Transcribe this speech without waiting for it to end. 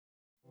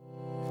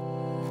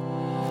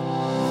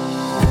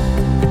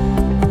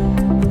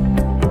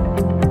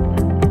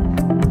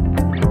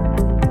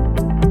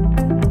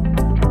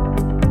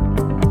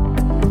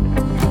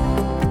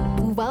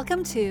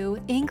Welcome to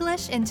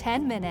English in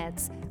 10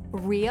 Minutes,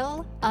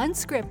 real,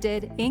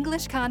 unscripted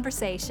English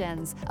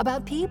conversations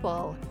about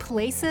people,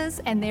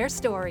 places, and their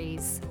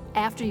stories.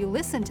 After you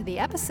listen to the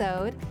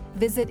episode,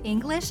 visit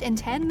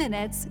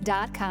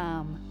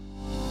EnglishIn10Minutes.com.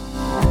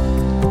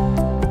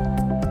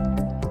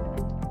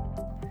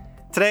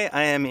 Today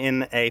I am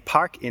in a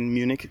park in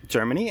Munich,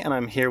 Germany, and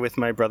I'm here with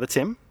my brother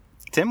Tim.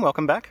 Tim,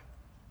 welcome back.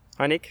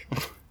 Hi, Nick.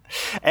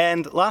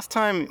 And last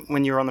time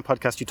when you were on the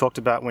podcast, you talked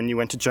about when you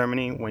went to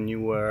Germany when you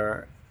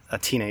were a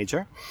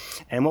teenager.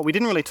 And what we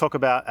didn't really talk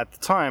about at the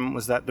time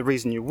was that the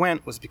reason you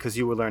went was because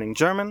you were learning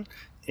German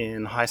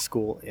in high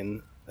school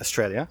in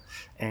Australia,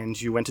 and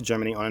you went to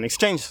Germany on an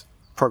exchange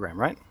program,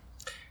 right?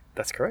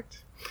 That's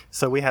correct.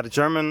 So we had a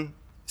German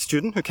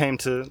student who came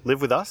to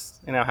live with us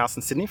in our house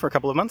in Sydney for a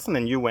couple of months, and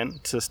then you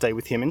went to stay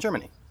with him in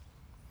Germany.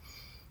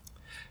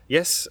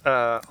 Yes,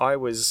 I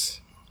was,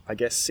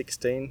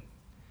 16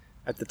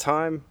 at the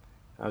time.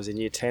 I was in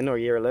year 10 or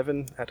year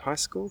 11 at high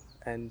school,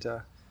 and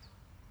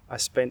I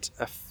spent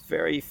a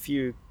very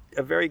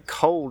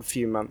cold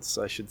few months,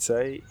 I should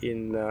say,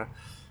 in the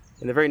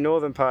very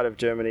northern part of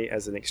Germany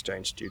as an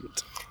exchange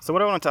student. So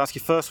what I wanted to ask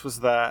you first was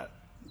that,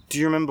 do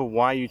you remember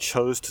why you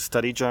chose to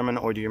study German,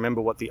 or do you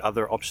remember what the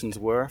other options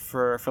were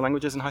for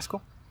languages in high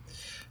school?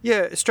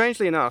 Yeah,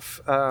 strangely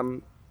enough,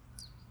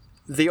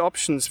 the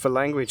options for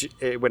language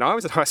when I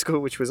was at high school,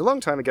 which was a long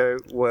time ago,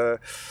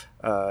 were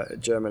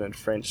German and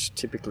French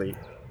typically.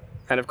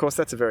 And of course,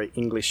 that's a very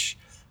English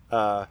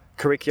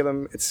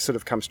curriculum. It's sort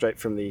of come straight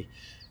from the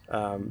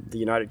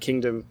United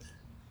Kingdom,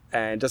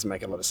 and doesn't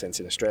make a lot of sense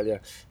in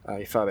Australia.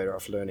 You're far better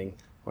off learning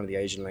one of the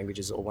Asian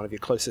languages or one of your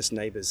closest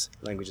neighbours'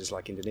 languages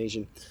like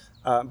Indonesian.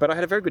 But I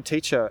had a very good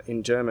teacher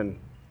in German,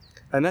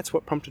 and that's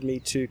what prompted me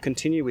to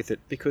continue with it,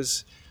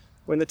 because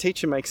when the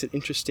teacher makes it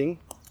interesting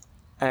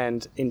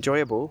and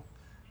enjoyable,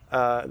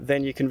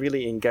 then you can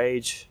really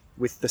engage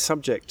with the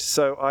subject.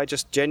 So I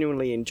just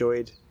genuinely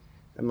enjoyed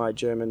my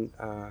German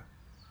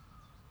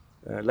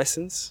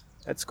lessons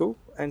at school,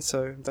 and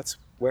so that's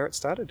where it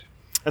started.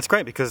 That's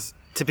great, because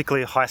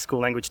typically high school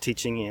language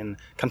teaching in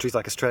countries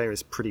like Australia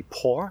is pretty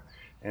poor,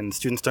 and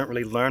students don't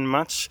really learn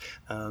much.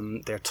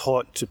 They're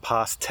taught to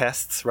pass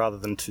tests rather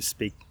than to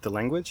speak the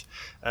language,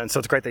 and so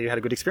it's great that you had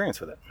a good experience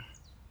with it.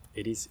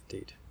 It is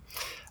indeed.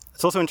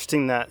 It's also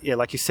interesting that,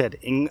 like you said,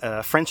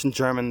 French and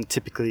German,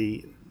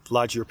 typically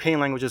large European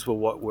languages, were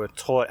what were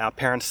taught. Our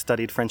parents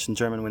studied French and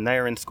German when they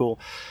were in school.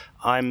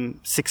 I'm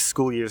 6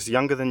 school years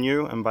younger than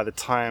you, and by the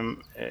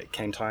time it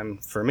came time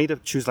for me to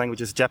choose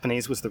languages,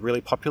 Japanese was the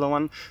really popular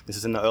one. This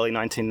is in the early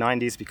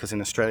 1990s, because in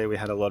Australia we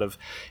had a lot of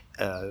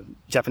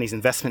Japanese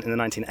investment in the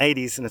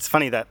 1980s, and it's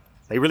funny that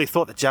they really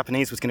thought that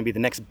Japanese was going to be the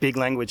next big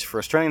language for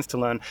Australians to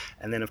learn,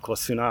 and then of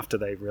course soon after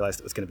they realized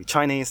it was going to be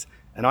Chinese.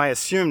 And I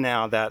assume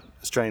now that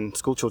Australian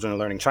school children are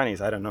learning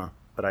Chinese. I don't know,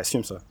 but I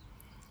assume so.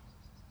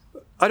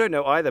 I don't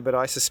know either, but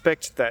I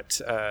suspect that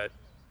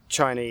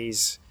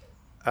Chinese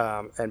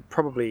and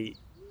probably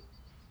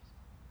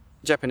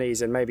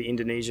Japanese and maybe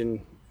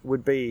Indonesian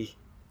would be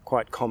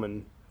quite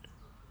common,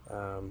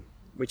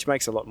 which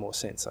makes a lot more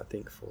sense, I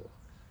think, for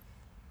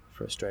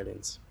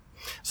Australians.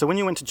 So when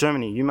you went to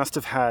Germany, you must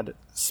have had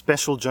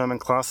special German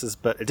classes,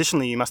 but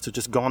additionally you must have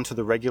just gone to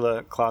the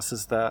regular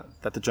classes that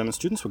the German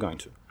students were going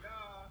to.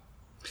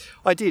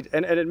 I did,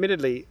 and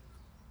admittedly,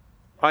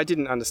 I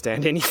didn't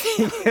understand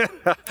anything,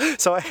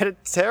 so I had a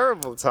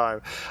terrible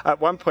time.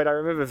 At one point, I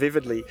remember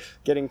vividly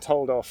getting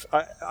told off.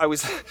 I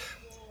was,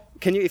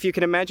 if you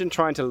can imagine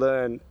trying to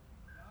learn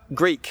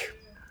Greek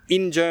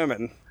in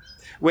German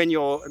when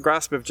your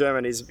grasp of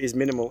German is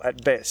minimal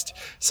at best.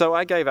 So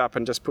I gave up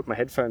and just put my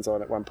headphones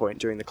on at one point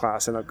during the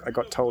class, and I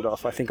got told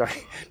off. I think I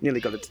nearly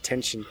got a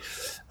detention.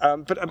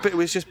 But it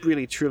was just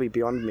really, truly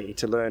beyond me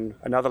to learn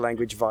another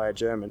language via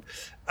German.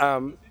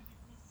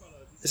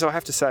 So I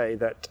have to say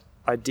that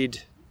I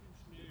did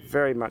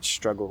very much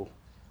struggle.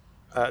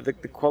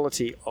 The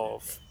quality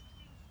of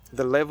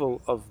the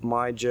level of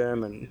my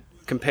German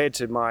compared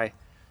to my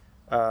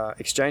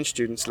exchange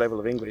students'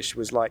 level of English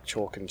was like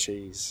chalk and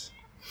cheese.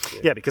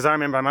 Yeah, because I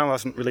remember I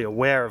wasn't really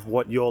aware of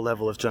what your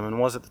level of German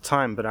was at the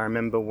time, but I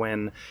remember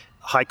when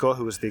Heiko,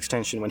 who was the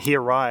exchange student, when he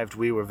arrived,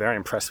 we were very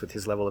impressed with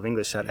his level of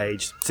English at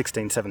age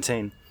 16,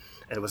 17.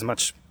 And it was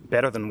much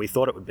better than we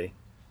thought it would be.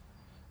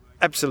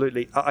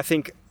 Absolutely. I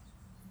think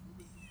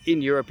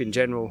in Europe in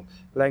general,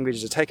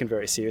 languages are taken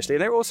very seriously,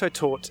 and they're also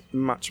taught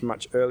much,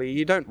 much earlier.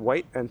 You don't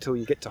wait until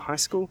you get to high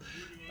school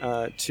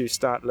to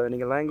start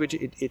learning a language.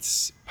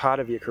 It's part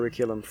of your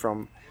curriculum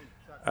from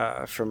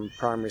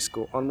primary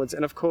school onwards.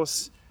 And of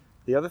course,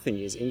 the other thing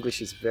is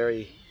English is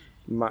very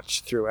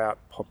much throughout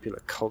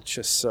popular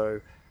culture.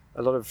 So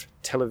a lot of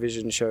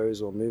television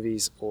shows or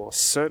movies, or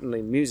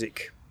certainly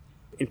music,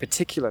 in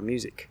particular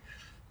music,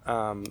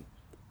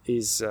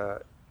 is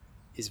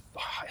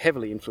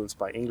heavily influenced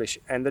by English.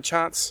 And the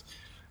charts,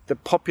 the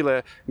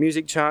popular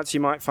music charts you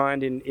might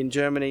find in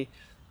Germany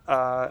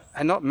are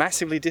not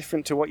massively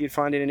different to what you'd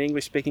find in an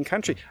English-speaking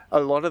country.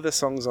 A lot of the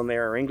songs on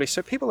there are English,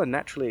 so people are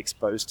naturally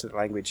exposed to the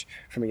language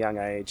from a young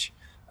age,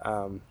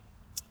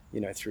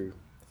 through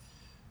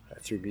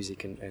through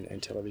music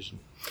and television.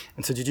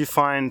 And so did you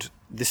find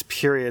this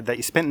period that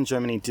you spent in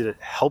Germany, did it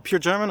help your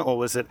German, or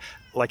was it,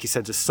 like you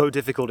said, just so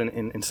difficult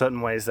in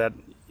certain ways that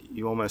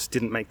you almost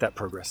didn't make that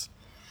progress?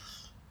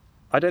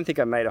 I don't think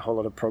I made a whole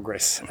lot of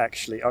progress,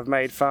 actually. I've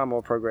made far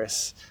more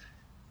progress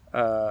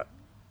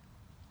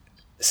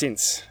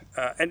since.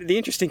 And the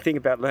interesting thing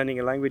about learning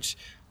a language,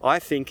 I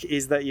think,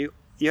 is that you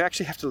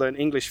actually have to learn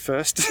English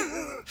first.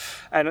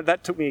 And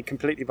that took me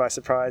completely by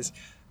surprise,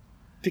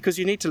 because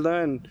you need to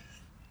learn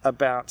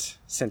about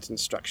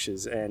sentence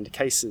structures and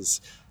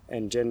cases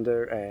and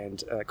gender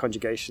and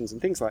conjugations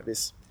and things like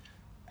this.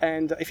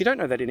 And if you don't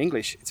know that in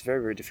English, it's very,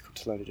 very difficult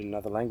to learn it in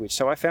another language.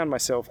 So I found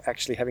myself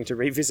actually having to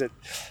revisit,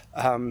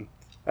 and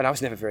I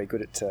was never very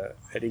good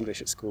at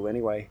English at school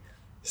anyway.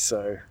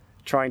 So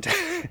trying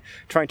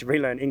to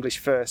relearn English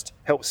first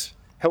helps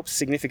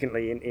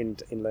significantly in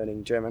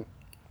learning German.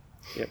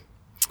 Yep.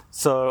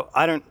 So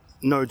I don't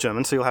know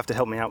German, so you'll have to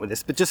help me out with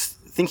this. But just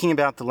thinking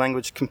about the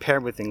language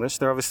compared with English,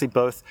 they're obviously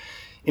both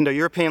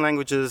Indo-European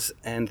languages,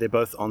 and they're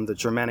both on the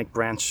Germanic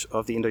branch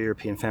of the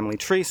Indo-European family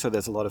tree, so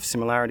there's a lot of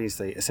similarities.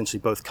 They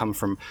essentially both come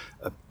from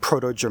a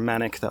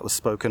Proto-Germanic that was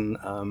spoken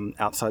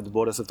outside the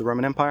borders of the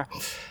Roman Empire.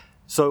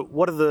 So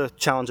what are the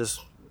challenges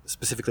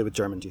specifically with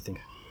German, do you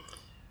think?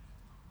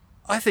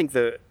 I think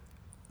the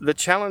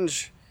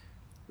challenge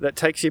that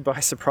takes you by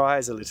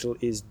surprise a little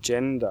is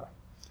gender.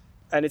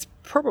 And it's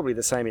probably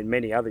the same in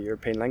many other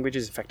European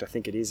languages. In fact, I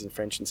think it is in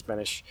French and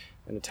Spanish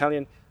and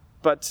Italian.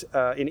 But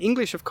in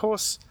English, of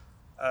course,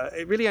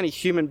 really only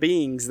human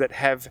beings that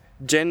have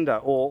gender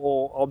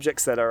or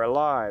objects that are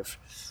alive.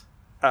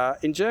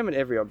 In German,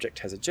 every object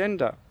has a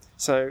gender.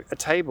 So a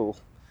table,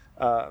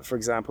 for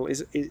example,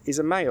 is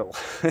a male.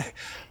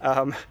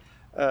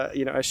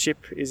 A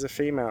ship is a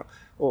female,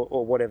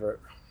 or whatever.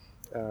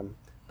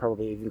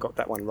 Probably even got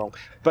that one wrong.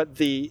 But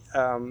the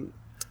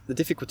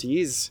difficulty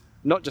is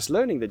not just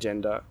learning the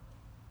gender,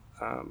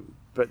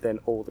 but then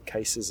all the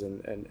cases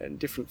and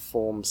different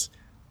forms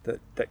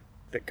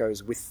that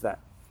goes with that.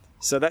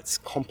 So that's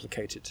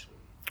complicated.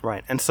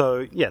 Right. And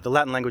so, yeah, the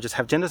Latin languages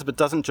have genders, but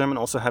doesn't German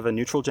also have a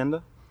neutral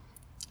gender?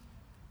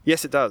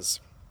 Yes, it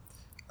does.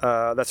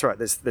 That's right.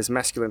 There's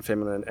masculine,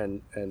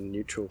 feminine, and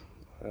neutral.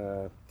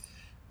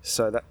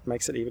 So that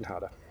makes it even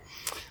harder.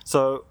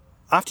 So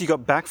after you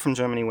got back from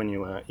Germany when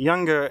you were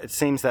younger, it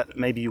seems that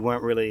maybe you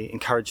weren't really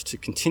encouraged to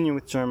continue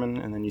with German,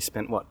 and then you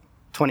spent,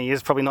 20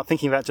 years probably not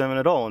thinking about German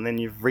at all, and then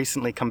you've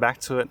recently come back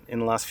to it in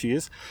the last few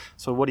years.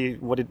 So what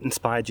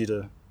inspired you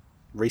to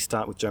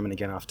restart with German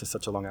again after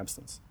such a long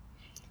absence?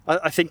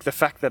 I think the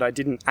fact that I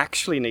didn't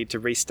actually need to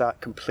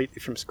restart completely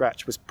from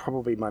scratch was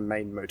probably my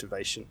main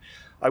motivation.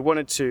 I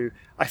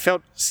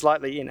felt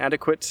slightly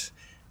inadequate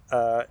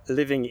I've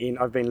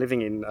been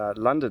living in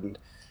London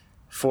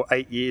for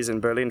 8 years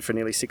and Berlin for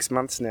nearly 6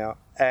 months now,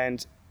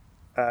 and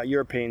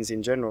Europeans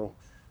in general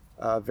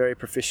are very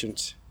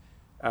proficient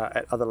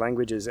at other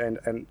languages,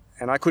 and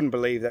I couldn't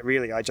believe that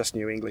really I just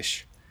knew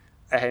English.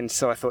 And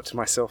so I thought to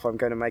myself, I'm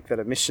going to make that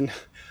a mission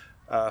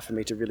for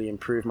me to really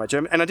improve my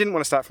German. And I didn't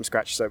want to start from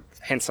scratch, so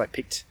hence I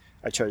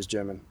chose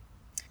German,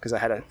 because I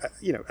had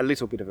a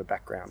little bit of a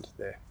background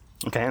there.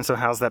 Okay, and so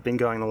how's that been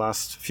going the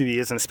last few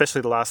years, and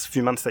especially the last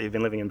few months that you've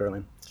been living in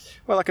Berlin?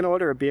 Well, I can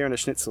order a beer and a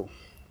schnitzel.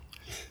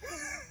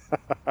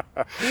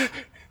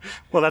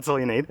 Well, that's all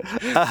you need.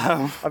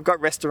 I've got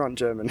restaurant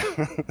German.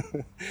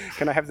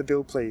 Can I have the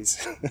bill,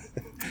 please?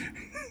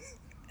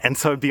 And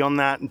so beyond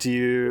that,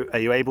 are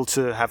you able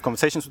to have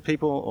conversations with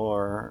people,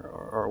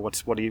 or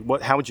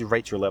how would you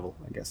rate your level,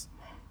 I guess?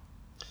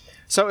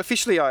 So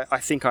officially, I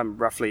think I'm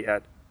roughly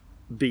at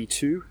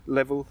B2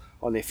 level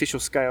on the official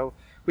scale,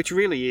 which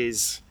really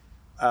is,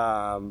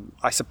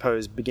 I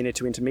suppose, beginner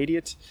to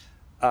intermediate.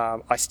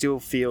 I still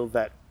feel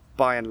that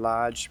by and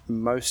large,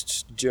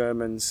 most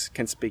Germans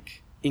can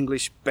speak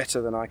English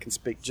better than I can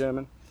speak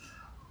German.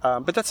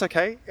 But that's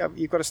okay.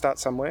 You've got to start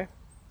somewhere.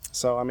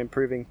 So I'm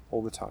improving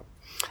all the time.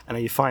 And are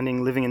you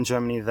finding living in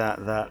Germany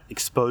that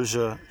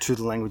exposure to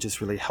the language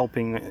is really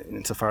helping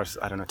insofar as,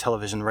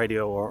 television,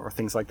 radio, or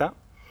things like that?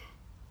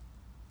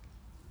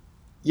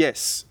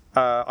 Yes.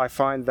 I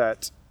find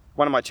that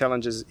one of my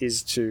challenges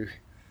is to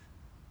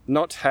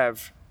not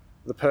have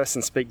the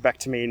person speak back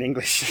to me in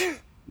English.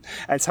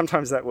 And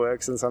sometimes that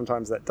works and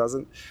sometimes that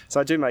doesn't. So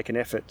I do make an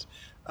effort.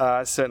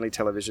 Certainly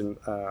television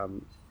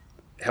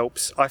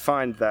helps. I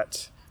find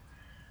that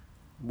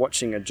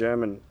watching a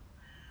German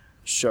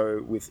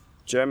show with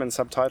German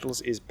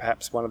subtitles is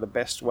perhaps one of the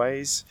best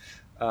ways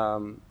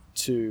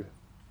to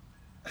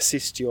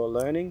assist your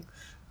learning,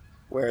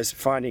 whereas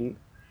finding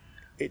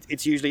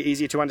it's usually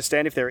easier to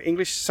understand if there are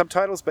English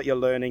subtitles, but your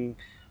learning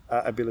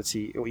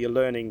ability or your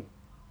learning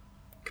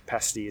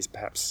capacity is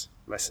perhaps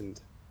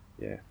lessened.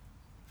 Yeah.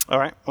 All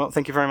right. Well,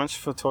 thank you very much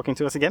for talking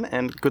to us again,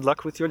 and good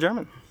luck with your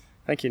German.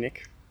 Thank you,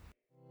 Nick.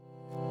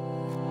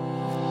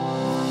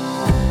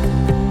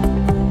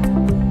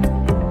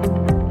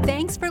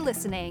 Thanks for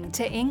listening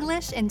to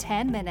English in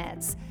 10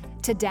 Minutes.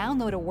 To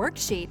download a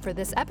worksheet for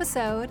this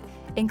episode,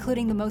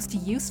 including the most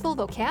useful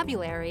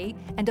vocabulary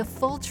and a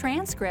full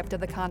transcript of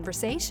the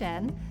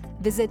conversation,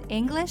 Visit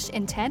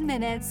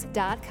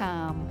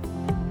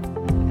EnglishinTenMinutes.com.